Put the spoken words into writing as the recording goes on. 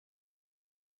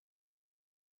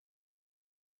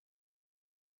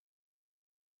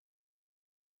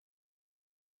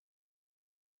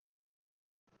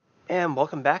And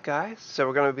welcome back, guys. So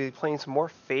we're going to be playing some more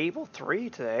Fable 3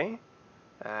 today.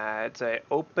 It's an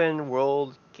open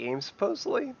world game,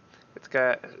 supposedly.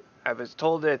 I was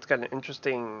told that it's got an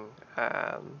interesting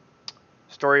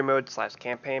story mode slash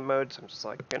campaign mode. So I'm just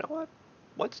like, you know what?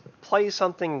 Let's play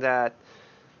something that,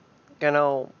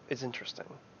 is interesting.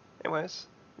 Anyways,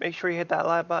 make sure you hit that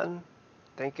like button.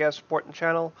 Thank you guys for supporting the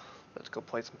channel. Let's go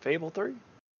play some Fable 3.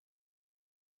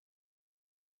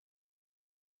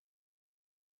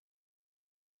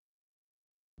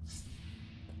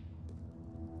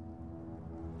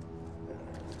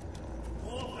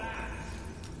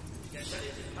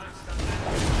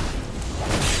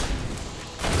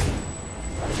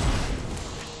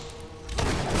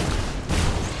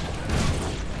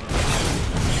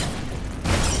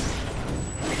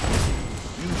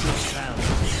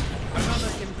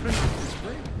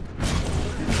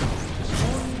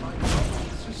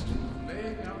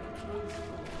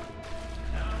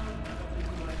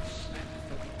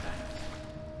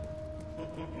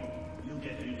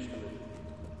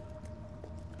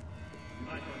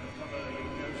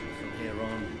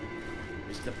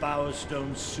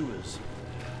 Stone sewers.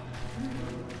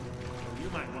 You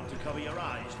might want to cover your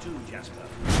eyes too, Jasper.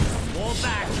 More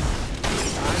back!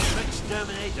 Time to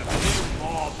exterminate a few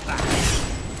more bats.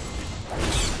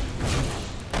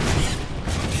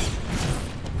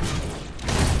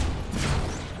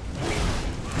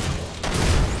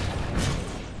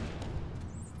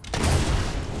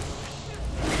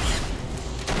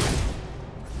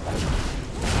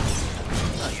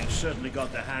 Well, you've certainly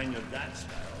got the hang of that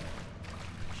spell.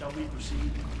 Shall we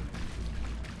proceed?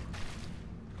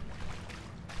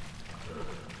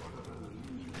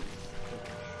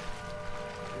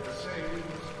 They're saying we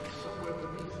must be somewhere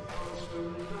beneath the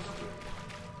Powerstone Industry.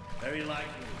 Very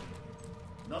likely.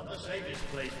 Not the safest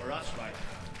place for us right now.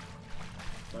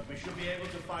 But we should be able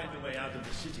to find a way out of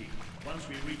the city once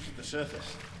we reach the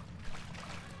surface.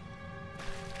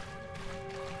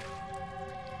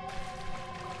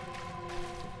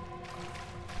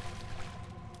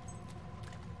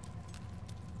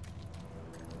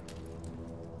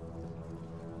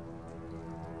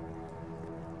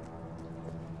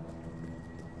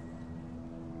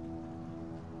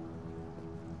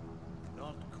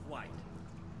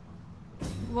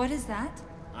 What is that?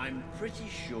 I'm pretty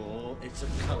sure it's a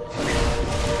color.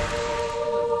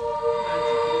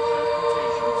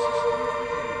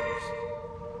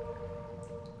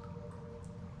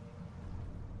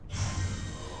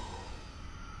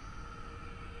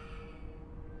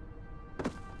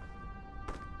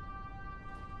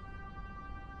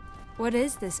 What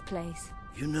is this place?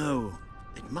 You know,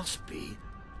 it must be.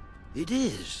 It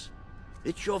is.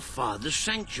 It's your father's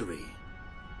sanctuary.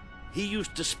 He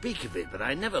used to speak of it, but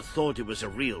I never thought it was a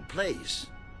real place.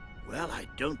 Well, I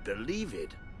don't believe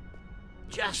it.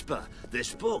 Jasper,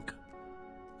 this book.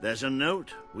 There's a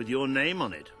note with your name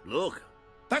on it. Look.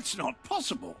 That's not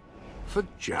possible. For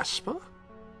Jasper?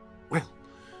 Well,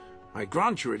 I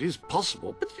grant you it is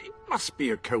possible, but it must be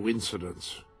a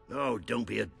coincidence. Oh, don't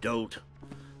be a dolt.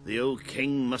 The old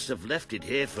king must have left it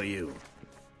here for you.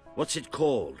 What's it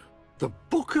called? The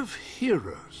Book of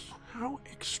Heroes. How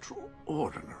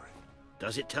extraordinary.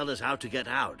 Does it tell us how to get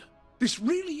out? This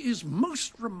really is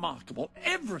most remarkable.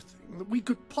 Everything that we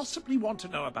could possibly want to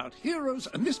know about heroes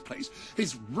and this place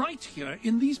is right here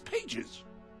in these pages.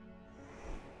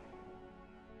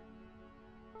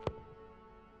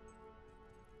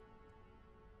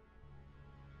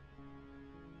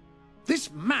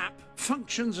 This map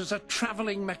functions as a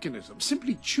traveling mechanism.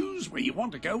 Simply choose where you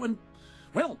want to go and,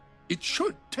 well, it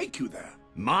should take you there.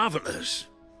 Marvelous.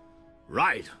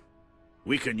 Right.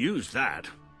 We can use that.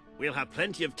 We'll have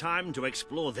plenty of time to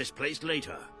explore this place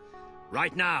later.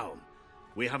 Right now,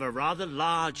 we have a rather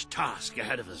large task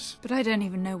ahead of us. But I don't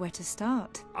even know where to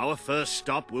start. Our first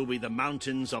stop will be the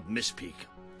mountains of Mistpeak.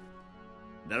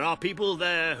 There are people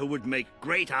there who would make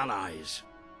great allies.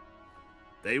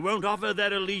 They won't offer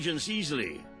their allegiance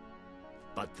easily,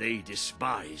 but they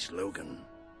despise Logan.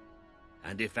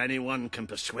 And if anyone can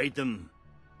persuade them,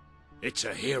 it's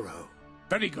a hero.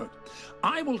 Very good.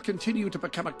 I will continue to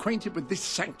become acquainted with this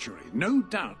sanctuary. No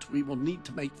doubt we will need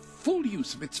to make full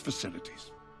use of its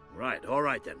facilities. Right, all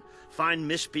right then. Find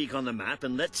Mistpeak on the map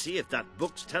and let's see if that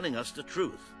book's telling us the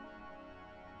truth.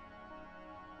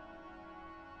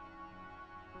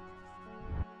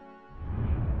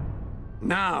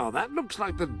 Now, that looks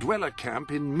like the Dweller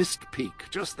Camp in Mistpeak,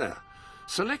 just there.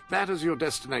 Select that as your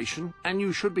destination, and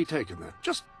you should be taken there,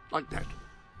 just like that.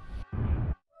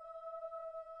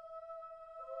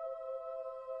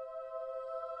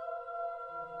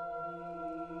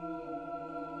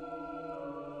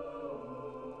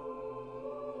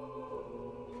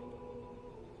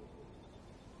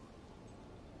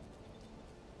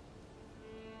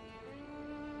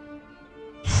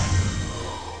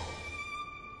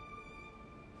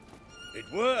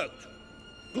 It worked!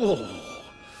 Oh,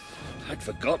 I'd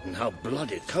forgotten how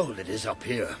bloody cold it is up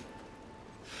here.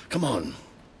 Come on.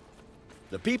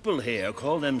 The people here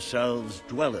call themselves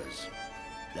dwellers.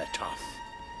 They're tough.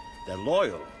 They're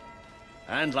loyal.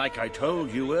 And like I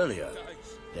told you earlier,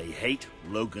 they hate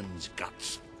Logan's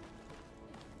guts.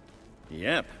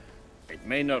 Yep. It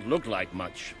may not look like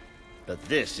much, but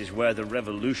this is where the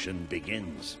revolution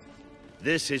begins.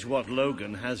 This is what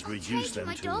Logan has reduced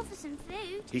them to.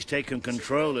 He's taken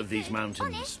control of these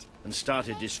mountains and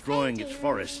started destroying its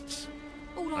forests.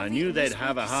 I knew they'd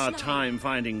have a hard time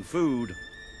finding food,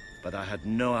 but I had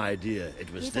no idea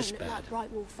it was this bad.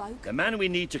 The man we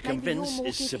need to convince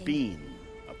is Sabine,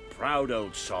 a proud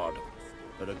old sod,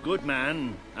 but a good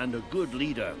man and a good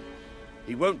leader.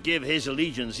 He won't give his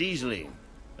allegiance easily,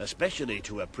 especially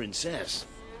to a princess.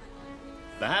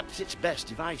 Perhaps it's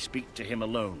best if I speak to him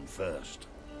alone first.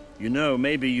 You know,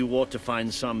 maybe you ought to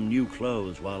find some new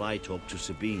clothes while I talk to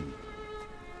Sabine.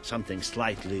 Something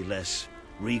slightly less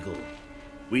regal.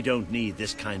 We don't need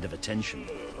this kind of attention.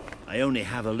 I only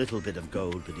have a little bit of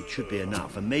gold, but it should be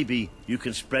enough, and maybe you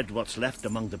can spread what's left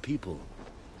among the people.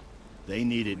 They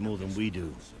need it more than we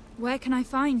do. Where can I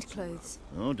find clothes?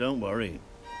 Oh, don't worry.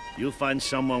 You'll find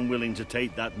someone willing to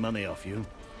take that money off you.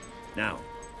 Now,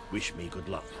 wish me good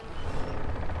luck.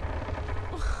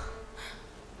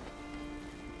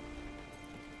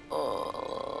 We'll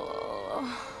all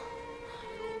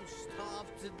starve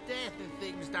to death if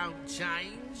things don't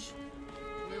change.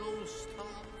 We'll all starve.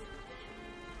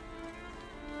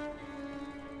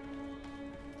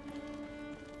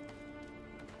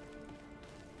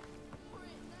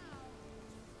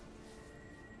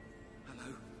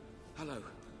 Hello.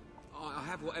 I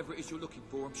have whatever it is you're looking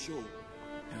for, I'm sure.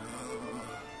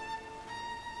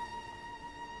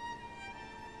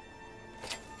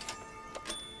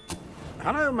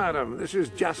 Hello, madam. This is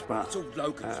Jasper. It's all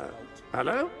Logan's fault.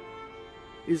 Hello?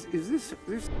 Is this...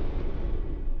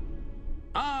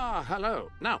 Ah, hello.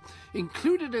 Now,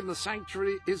 included in the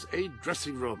sanctuary is a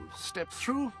dressing room. Step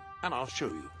through, and I'll show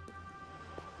you.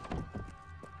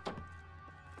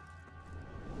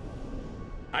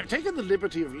 I've taken the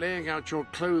liberty of laying out your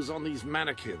clothes on these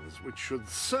mannequins, which should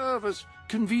serve as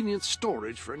convenient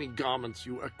storage for any garments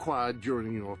you acquired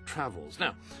during your travels.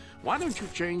 Now, why don't you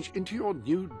change into your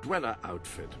new dweller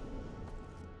outfit?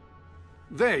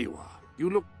 There you are. You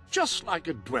look just like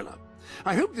a dweller.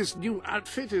 I hope this new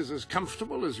outfit is as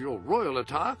comfortable as your royal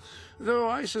attire, though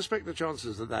I suspect the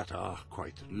chances of that are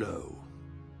quite low.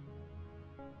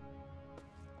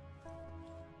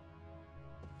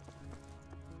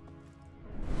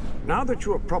 Now that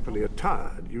you are properly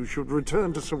attired, you should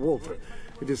return to Sir Walter.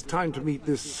 It is time to meet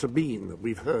this Sabine that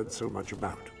we've heard so much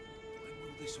about. When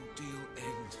will this ordeal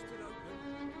end?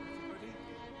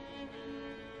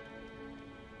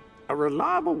 A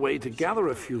reliable way to gather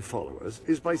a few followers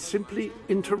is by simply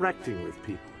interacting with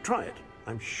people. Try it.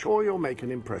 I'm sure you'll make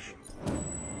an impression.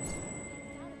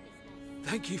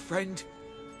 Thank you, friend.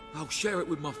 I'll share it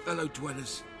with my fellow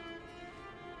dwellers.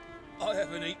 I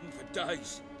haven't eaten for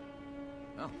days.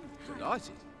 Oh,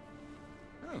 delighted.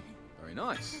 Oh, very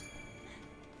nice.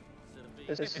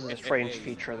 This is a strange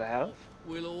feature they have.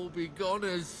 We'll all be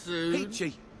goners soon.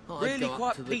 Peachy. I'd Really go up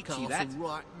quite to the peachy, castle that.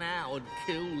 right now and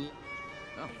kill...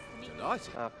 Oh,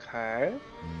 delighted. Okay.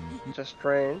 Just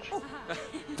strange.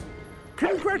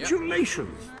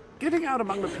 Congratulations! Getting out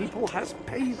among the people has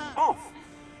paid off.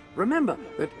 Remember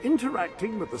that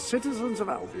interacting with the citizens of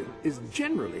Albion is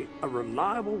generally a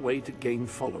reliable way to gain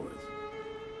followers.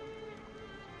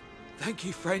 Thank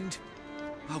you, friend.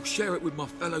 I'll share it with my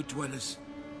fellow dwellers.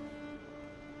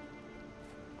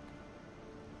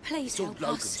 Please It's all help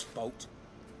Logan's us. fault.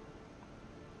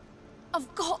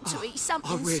 I've got to eat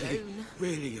something I really, soon.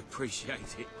 really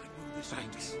appreciate it.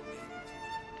 Thanks.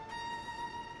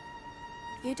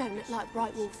 You don't look like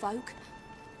Brightwall folk.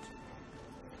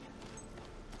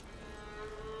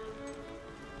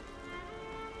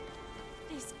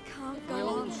 This can't go We'll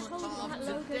all on. starve to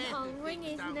Logan death will if wring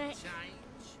things his don't neck. change.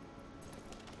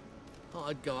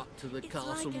 I'd go up to the It's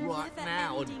castle like a right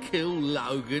now and never-ending- kill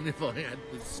Logan if I had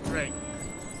the strength.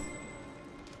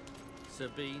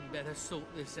 Sabine better sort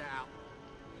this out.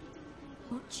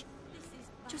 Much.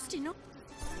 Just enough.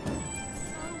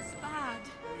 Sounds bad.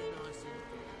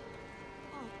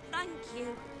 Oh, thank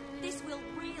you. This will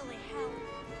really help.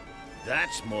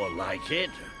 That's more like it.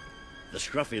 The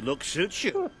scruffy look suits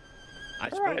you.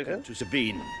 I've spoken to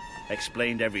Sabine,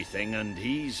 explained everything, and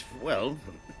he's, well...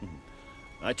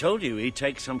 I told you he'd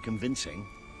take some convincing.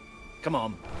 Come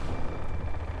on.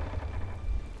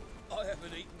 I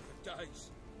haven't eaten for days.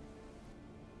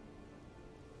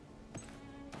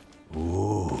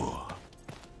 Ooh.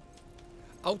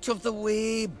 Out of the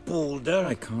way, Boulder.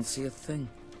 I can't see a thing.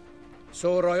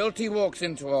 So royalty walks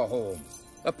into our home.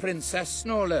 A princess,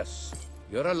 no less.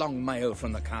 You're a long mile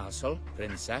from the castle,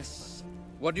 princess.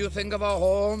 What do you think of our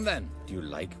home, then? Do you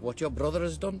like what your brother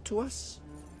has done to us?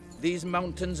 These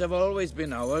mountains have always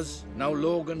been ours. Now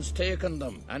Logan's taken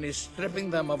them, and is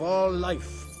stripping them of all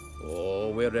life. Oh,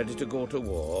 we're ready to go to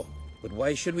war. But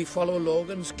why should we follow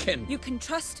Logan's kin? You can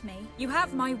trust me. You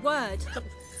have my word.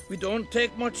 We don't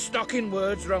take much stock in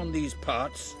words round these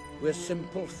parts. We're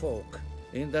simple folk.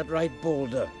 Ain't that right,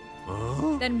 Boulder?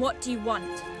 Then what do you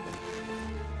want?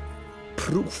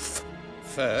 Proof.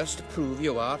 First, prove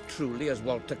you are truly, as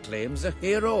Walter claims, a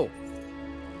hero.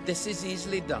 This is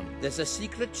easily done. There's a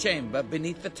secret chamber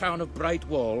beneath the town of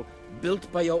Brightwall,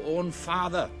 built by your own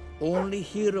father. Only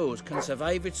heroes can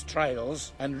survive its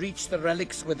trials and reach the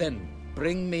relics within.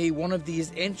 Bring me one of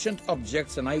these ancient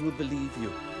objects and I will believe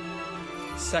you.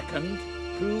 Second,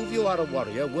 prove you are a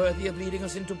warrior worthy of leading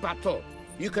us into battle.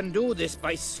 You can do this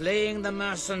by slaying the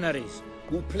mercenaries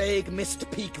who plague Mist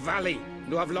Peak Valley and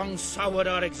who have long soured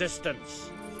our existence.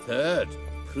 Third,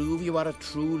 prove you are a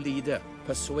true leader.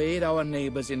 Persuade our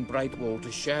neighbors in Brightwall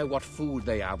to share what food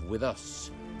they have with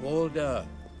us. Boulder.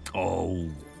 Oh.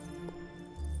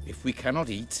 If we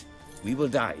cannot eat, we will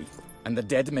die, and the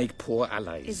dead make poor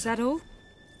allies. Is that all?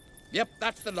 Yep,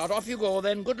 that's the lot. Off you go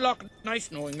then. Good luck.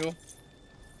 Nice knowing you.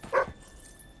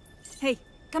 Hey,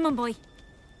 come on, boy.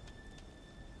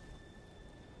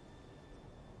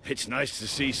 It's nice to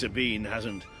see Sabine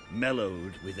hasn't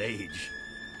mellowed with age.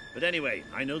 But anyway,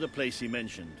 I know the place he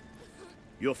mentioned.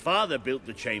 Your father built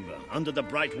the chamber under the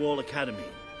Brightwall Academy,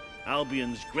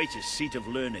 Albion's greatest seat of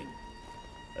learning.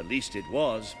 At least it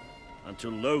was,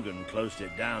 until Logan closed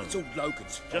it down. It's all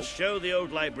Logan's fault. Just show the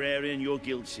old librarian your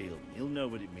guild seal. He'll know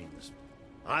what it means.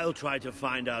 I'll try to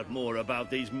find out more about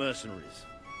these mercenaries.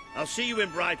 I'll see you in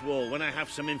Brightwall when I have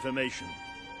some information.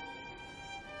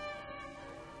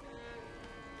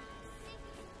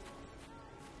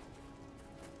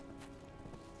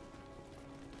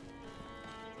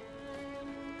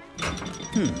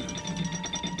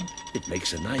 It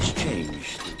makes a nice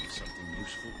change. Something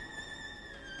useful.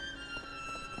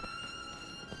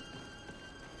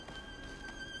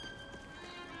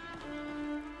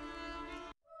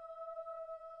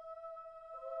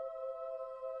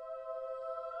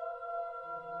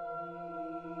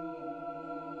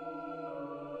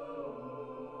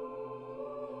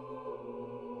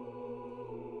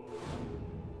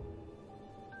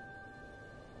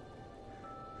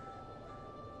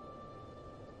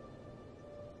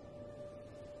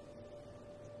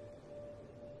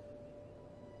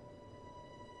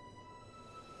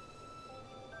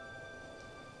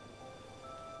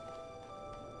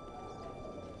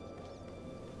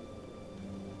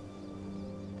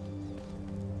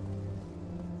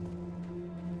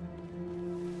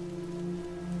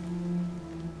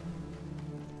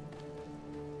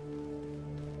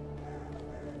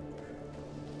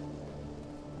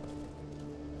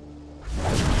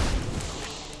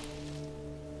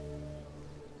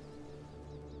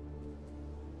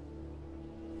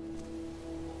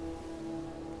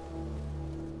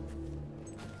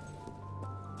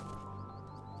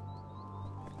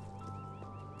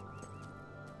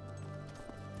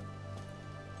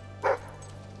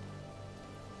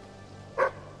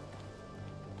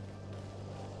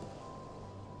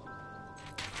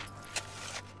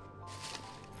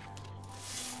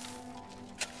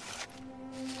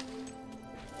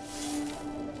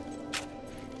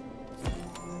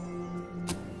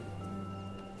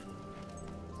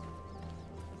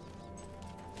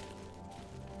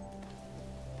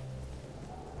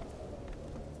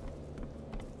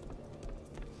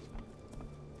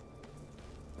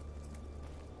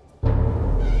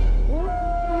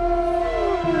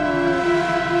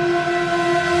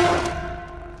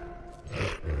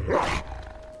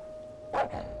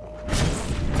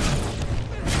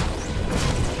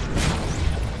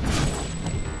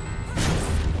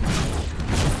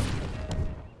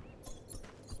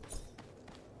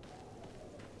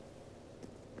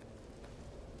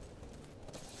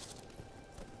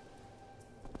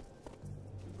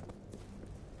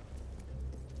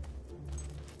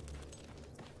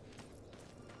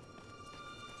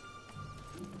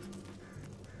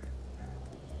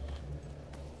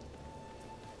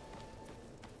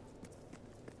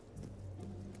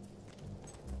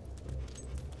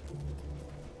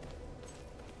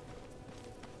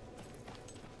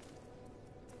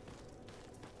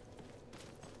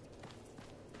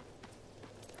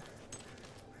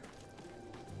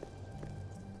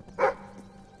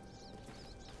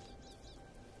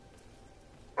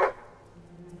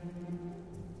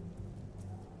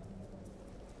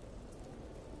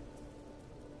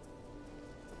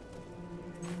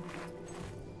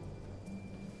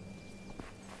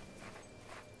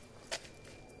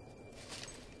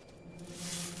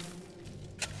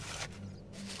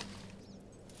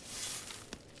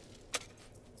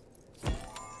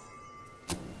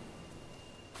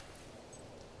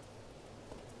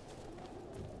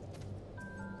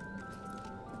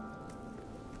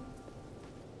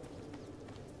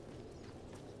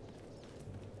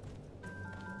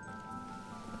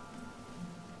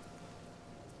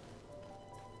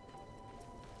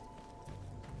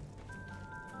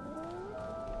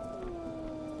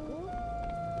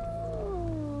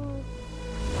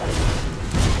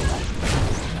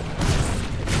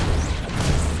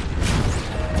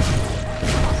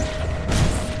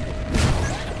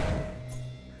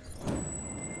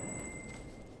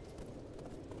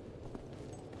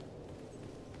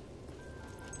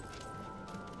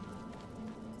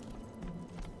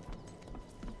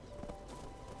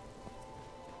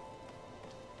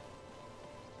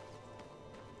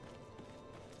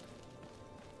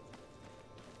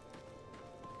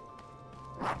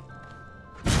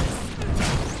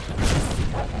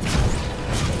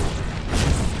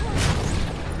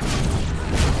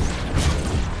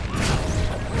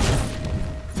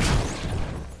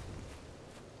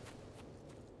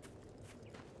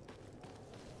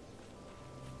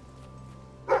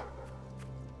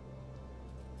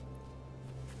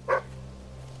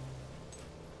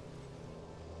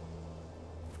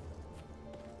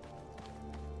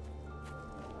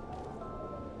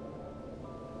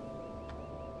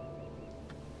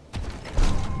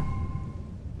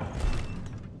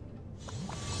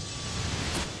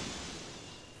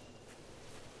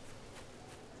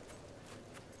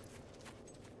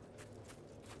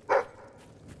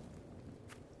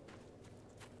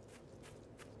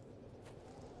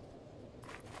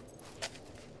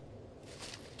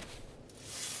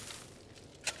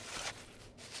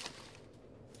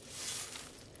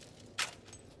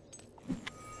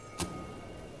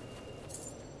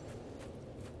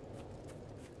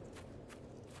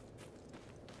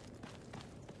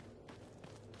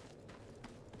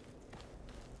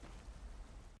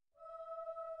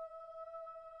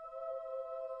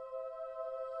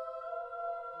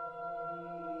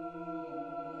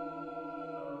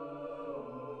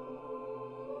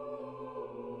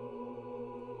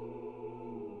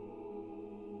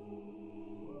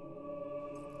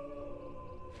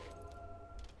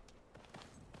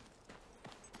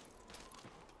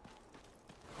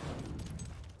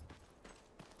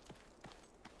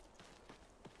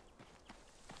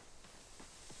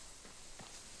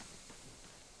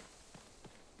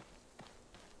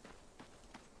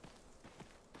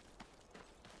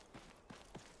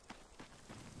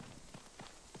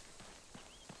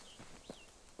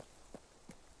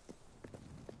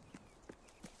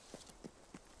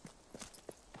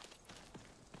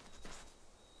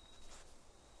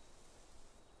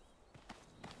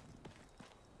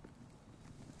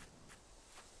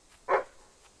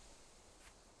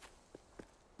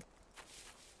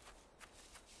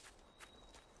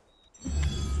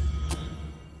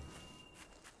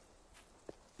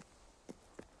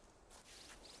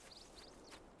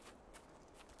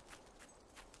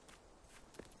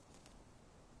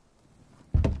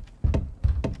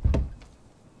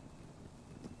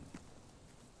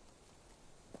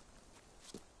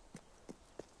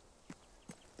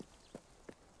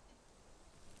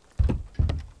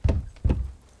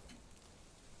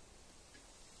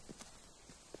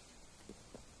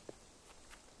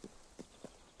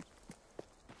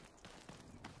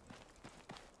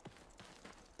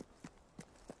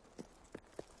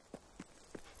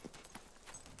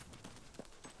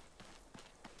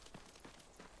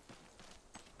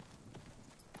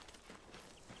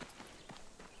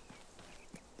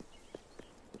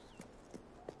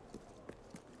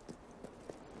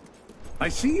 I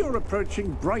see you're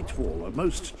approaching Brightwall, a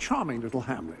most charming little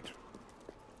hamlet.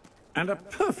 And a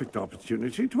perfect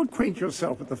opportunity to acquaint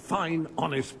yourself with the fine,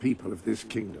 honest people of this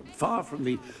kingdom, far from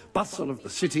the bustle of the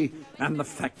city and the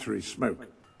factory smoke.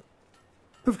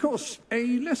 Of course,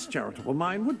 a less charitable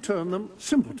mind would term them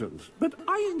simpletons, but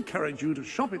I encourage you to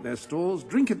shop in their stores,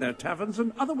 drink in their taverns,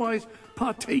 and otherwise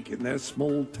partake in their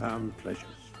small-town pleasures.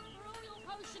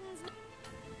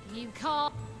 You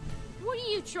can't. What are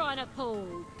you trying to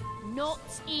pull? Not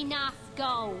enough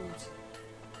gold.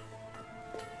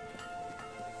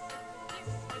 This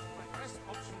is my best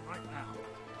option right now.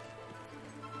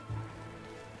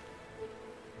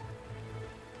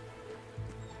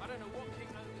 I don't know what King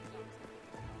Logan does.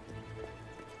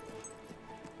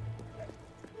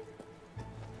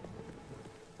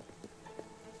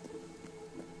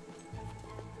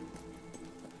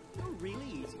 You're really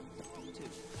easy to talk to.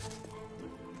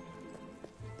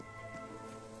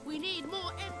 We need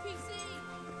more NPCs.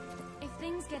 If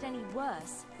things get any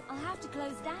worse, I'll have to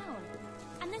close down.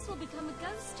 And this will become a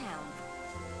ghost town.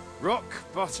 Rock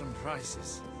bottom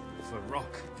prices for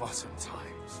rock bottom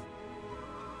times.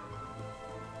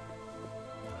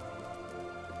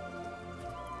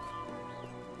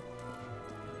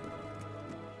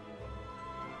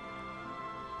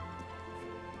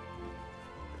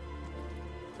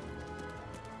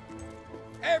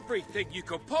 Everything you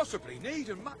could possibly need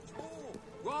and much more.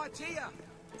 Right here.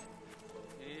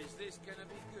 Is this gonna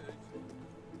be good?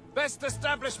 Best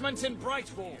establishment in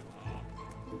Brightwall.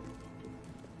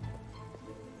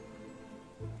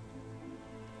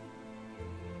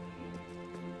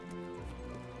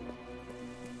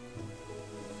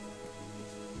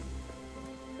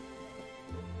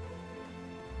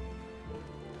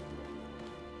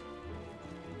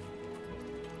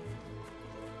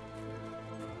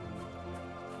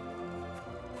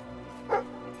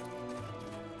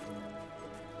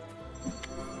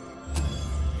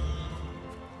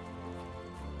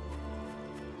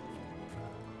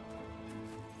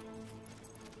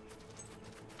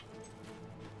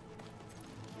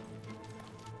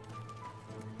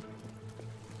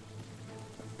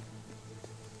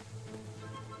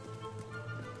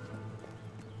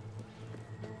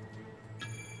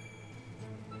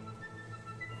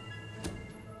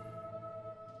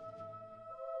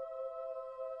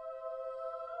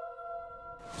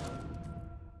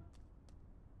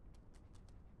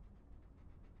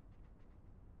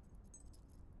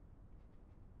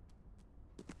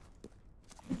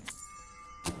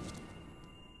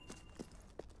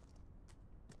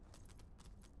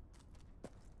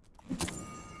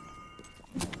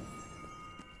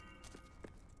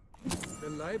 The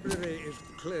library is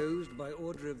closed by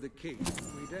order of the king.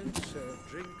 We don't serve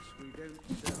drinks, we don't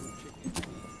sell chicken feet.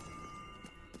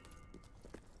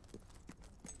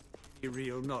 Any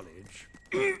real knowledge?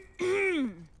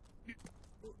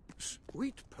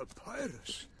 Sweet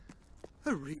papyrus. A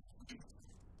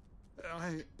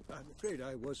I'm afraid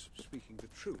I was speaking the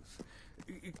truth.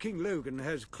 King Logan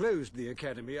has closed the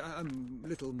academy. I'm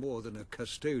little more than a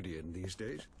custodian these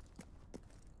days.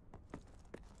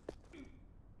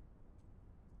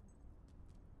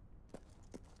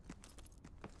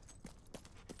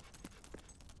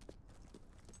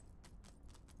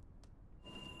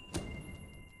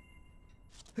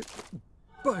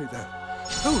 By the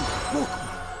holy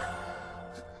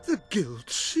bookmark! The Guild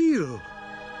Seal!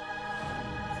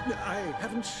 I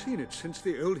haven't seen it since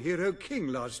the old hero king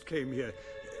last came here.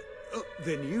 Oh,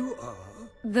 then you are...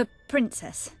 The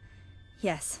princess.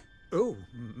 Yes. Oh,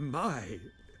 my.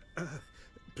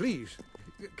 Please,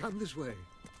 come this way.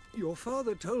 Your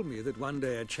father told me that one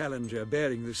day a challenger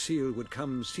bearing the seal would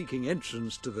come seeking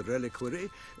entrance to the reliquary,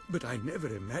 but I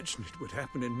never imagined it would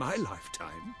happen in my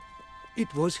lifetime.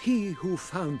 It was he who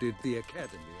founded the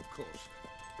academy, of course.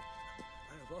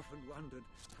 I have often wondered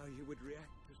how you would react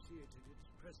to see it in its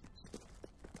presence.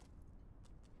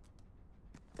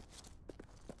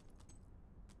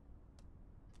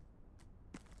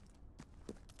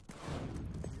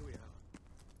 Here we are.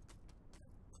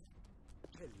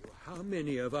 Tell you how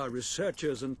many of our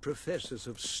researchers and professors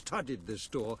have studied this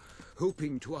door,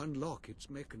 hoping to unlock its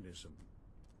mechanism.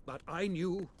 But I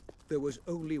knew there was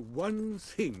only one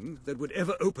thing that would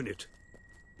ever open it.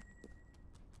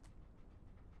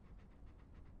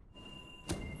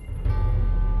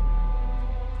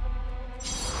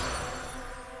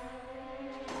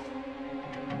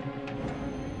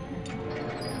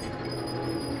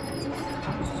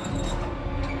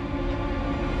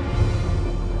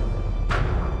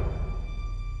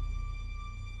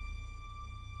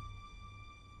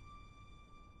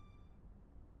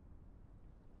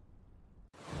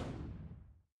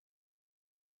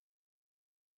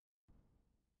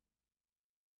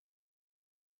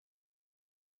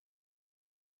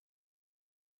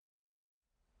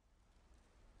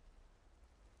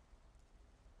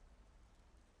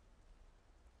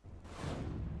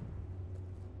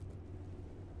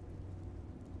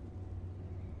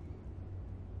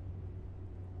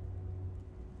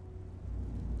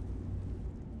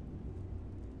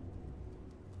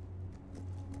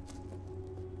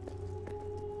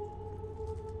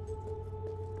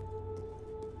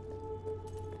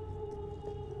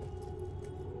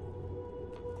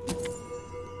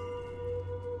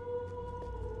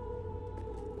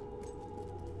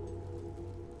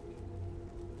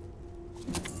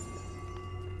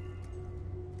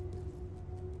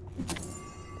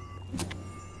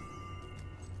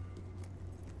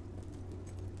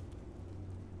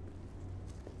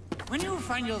 When you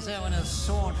find yourself in a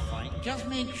sword fight, just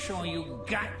make sure you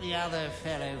gut the other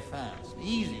fellow first.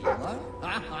 Easy, what?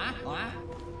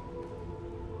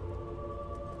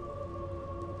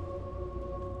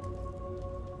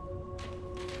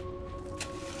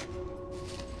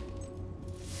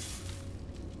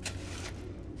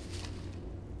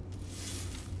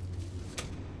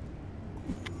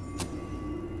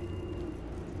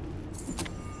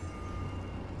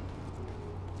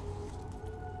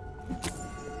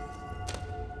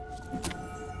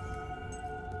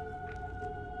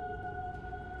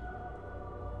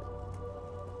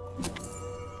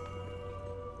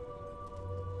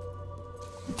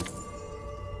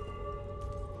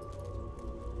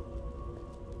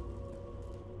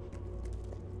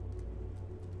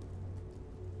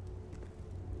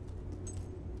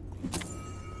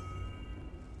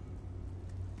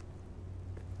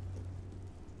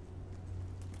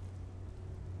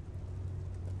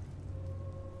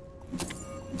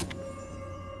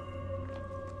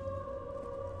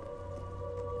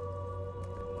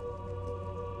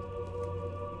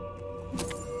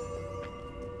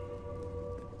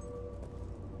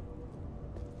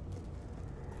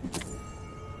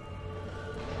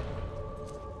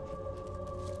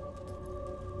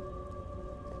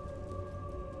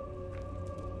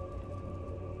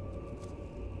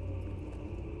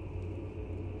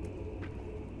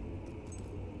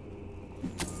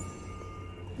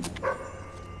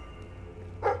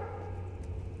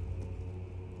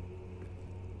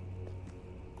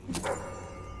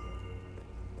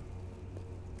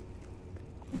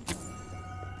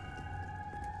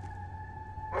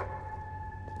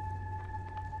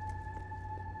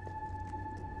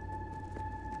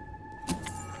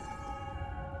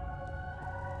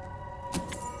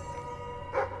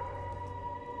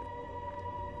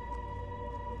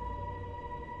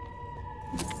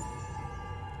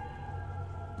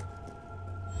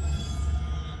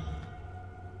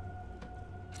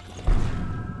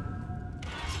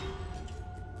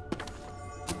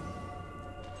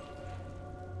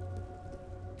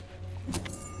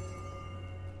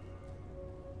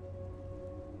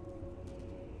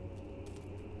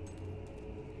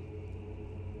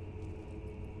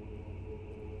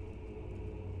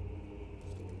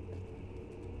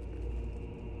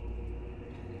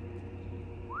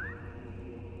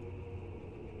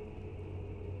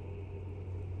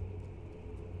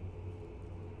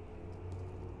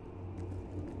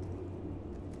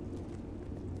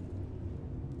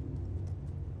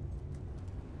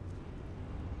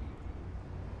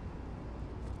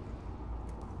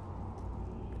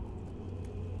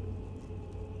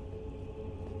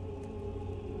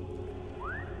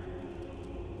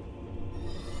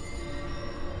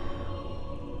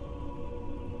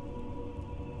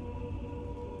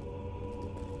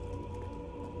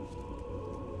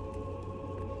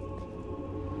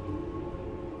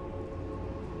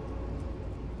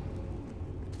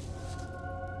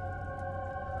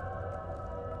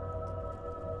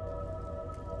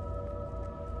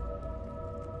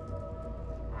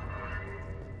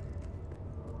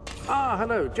 Ah,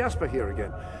 hello, Jasper here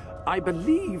again. I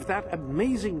believe that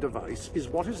amazing device is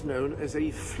what is known as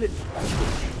a flip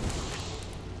switch.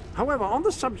 However, on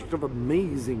the subject of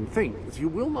amazing things, you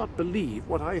will not believe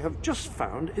what I have just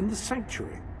found in the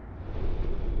sanctuary.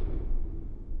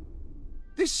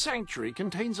 This sanctuary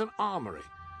contains an armory,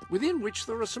 within which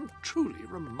there are some truly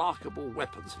remarkable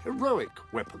weapons, heroic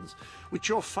weapons, which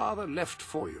your father left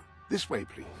for you. This way,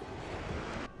 please.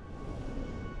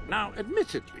 Now,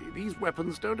 admittedly, these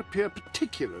weapons don't appear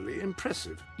particularly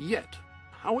impressive yet.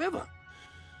 However,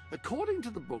 according to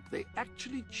the book, they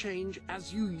actually change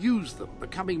as you use them,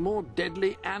 becoming more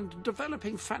deadly and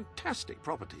developing fantastic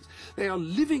properties. They are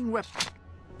living weapons.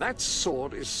 That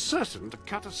sword is certain to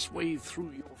cut a swathe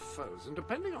through your foes, and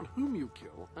depending on whom you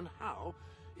kill and how,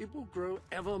 it will grow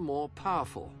ever more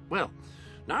powerful. Well,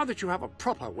 now that you have a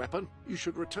proper weapon, you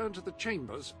should return to the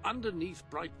chambers underneath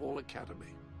Brightwall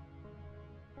Academy.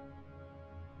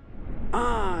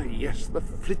 Ah, yes, the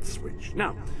flit switch.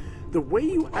 Now, the way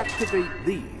you activate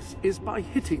these is by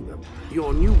hitting them.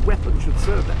 Your new weapon should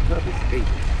serve that purpose ably.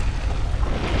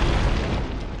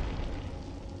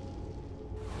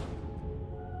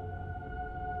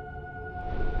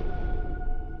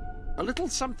 A little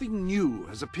something new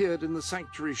has appeared in the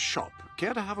Sanctuary shop.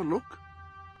 Care to have a look?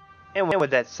 And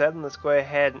with that said, let's go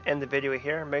ahead and end the video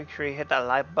here. Make sure you hit that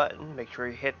like button. Make sure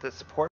you hit the support